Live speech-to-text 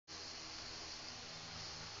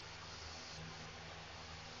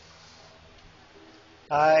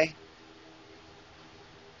Hi.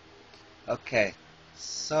 Okay.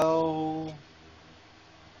 So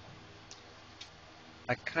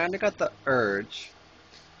I kind of got the urge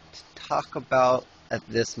to talk about at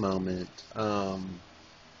this moment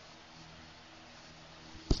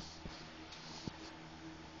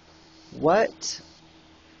what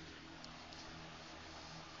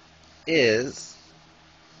is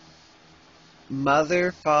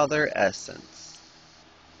mother father essence?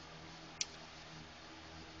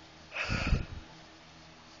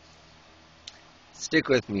 Stick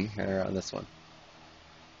with me here on this one.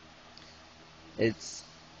 It's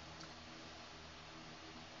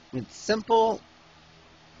it's simple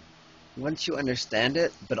once you understand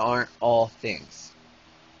it, but aren't all things.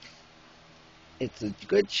 It's a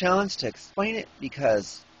good challenge to explain it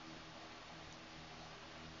because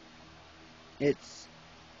it's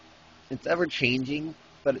it's ever changing,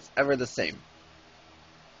 but it's ever the same.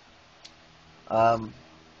 Um,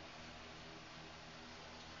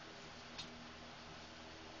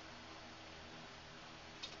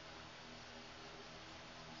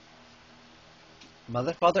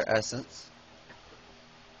 Mother father essence.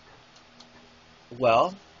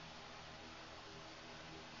 Well,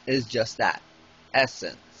 is just that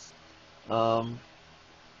essence. Um,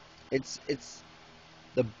 it's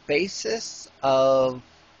the basis of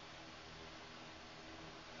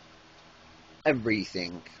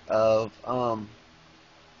everything. Of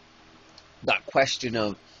that question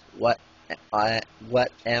of what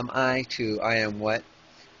what am I to I am what.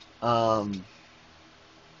 Um,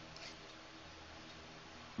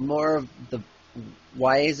 More of the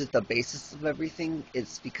why is it the basis of everything?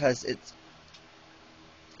 It's because it's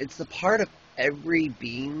the part of every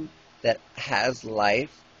being that has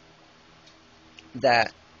life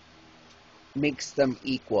that makes them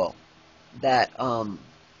equal, that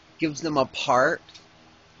gives them a part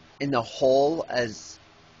in the whole as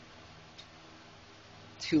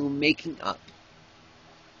to making up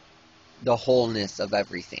the wholeness of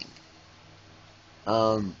everything.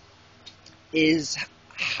 Um, is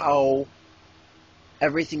how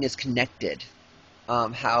everything is connected.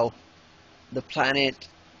 How the planet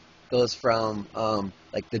goes from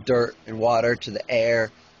like the dirt and water to the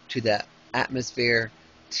air to the atmosphere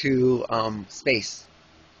to space.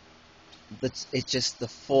 It's just the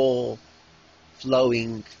full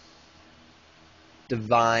flowing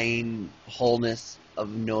divine wholeness of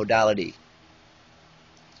nodality.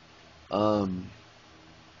 Um,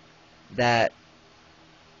 that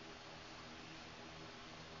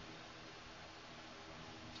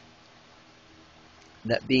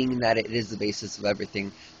that being that it is the basis of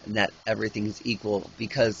everything and that everything is equal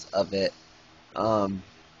because of it. Um,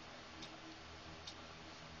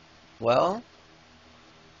 well,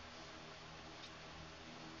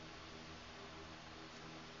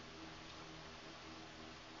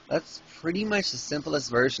 that's pretty much the simplest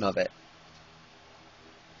version of it.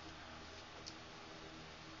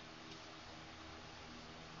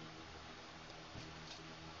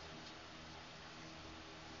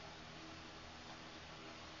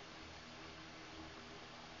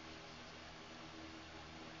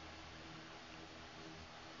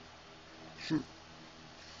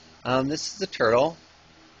 This is a turtle.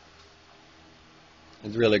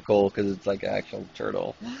 It's really cool because it's like an actual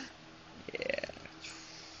turtle. Yeah,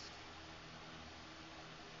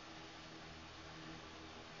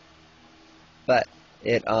 but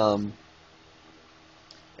it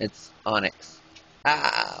it's onyx.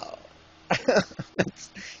 Ow!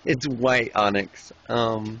 It's white onyx.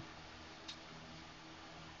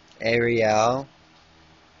 Ariel,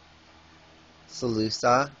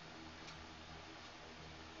 Salusa,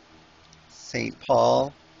 Saint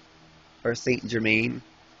Paul, or Saint Germain,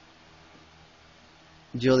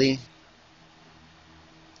 Julie,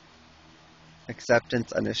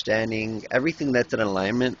 acceptance, understanding, everything that's in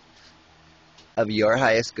alignment of your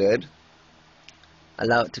highest good.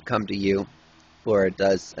 Allow it to come to you, for it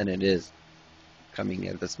does, and it is coming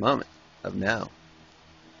at this moment of now.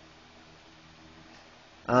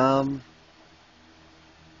 Um,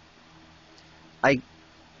 I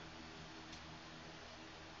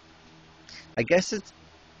I guess it's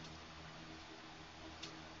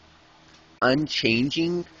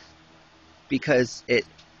unchanging because it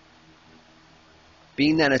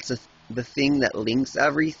being that it's the thing that links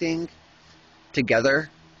everything together.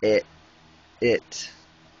 It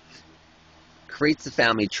creates a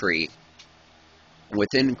family tree.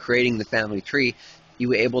 Within creating the family tree, you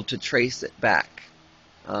were able to trace it back.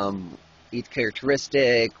 Um, each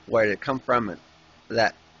characteristic, where did it come from, and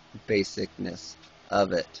that basicness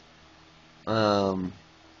of it. Um,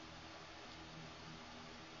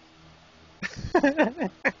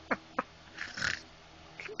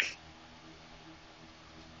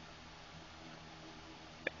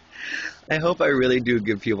 I hope I really do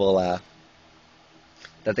give people a laugh.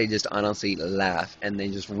 That they just honestly laugh and they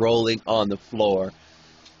just rolling on the floor.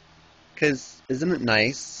 Because isn't it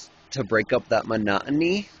nice to break up that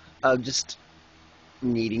monotony of just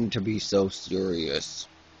needing to be so serious?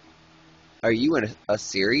 Are you a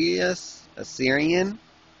Syrian?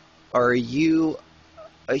 Or are you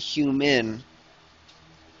a human?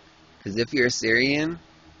 Because if you're a Syrian,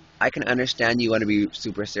 I can understand you want to be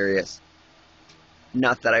super serious.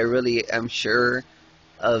 Not that I really am sure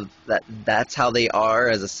of that's how they are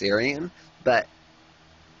as a Syrian, but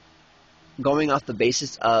going off the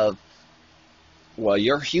basis of, well,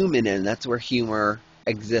 you're human and that's where humor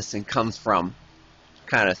exists and comes from,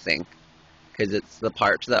 kind of thing, because it's the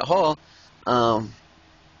part to that whole. Um,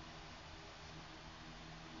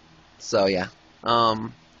 so yeah,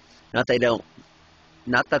 not they don't,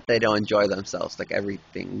 not that they don't enjoy themselves. Like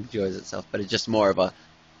everything enjoys itself, but it's just more of a,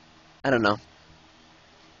 I don't know.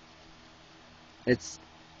 It's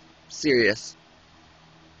serious,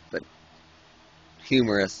 but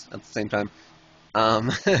humorous at the same time.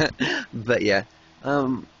 Um, but yeah,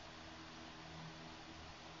 um,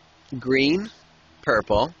 green,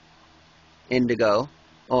 purple, indigo,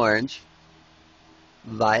 orange,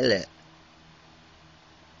 violet,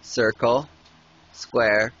 circle,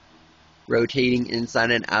 square, rotating inside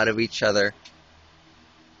and out of each other.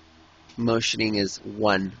 Motioning is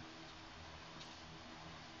one.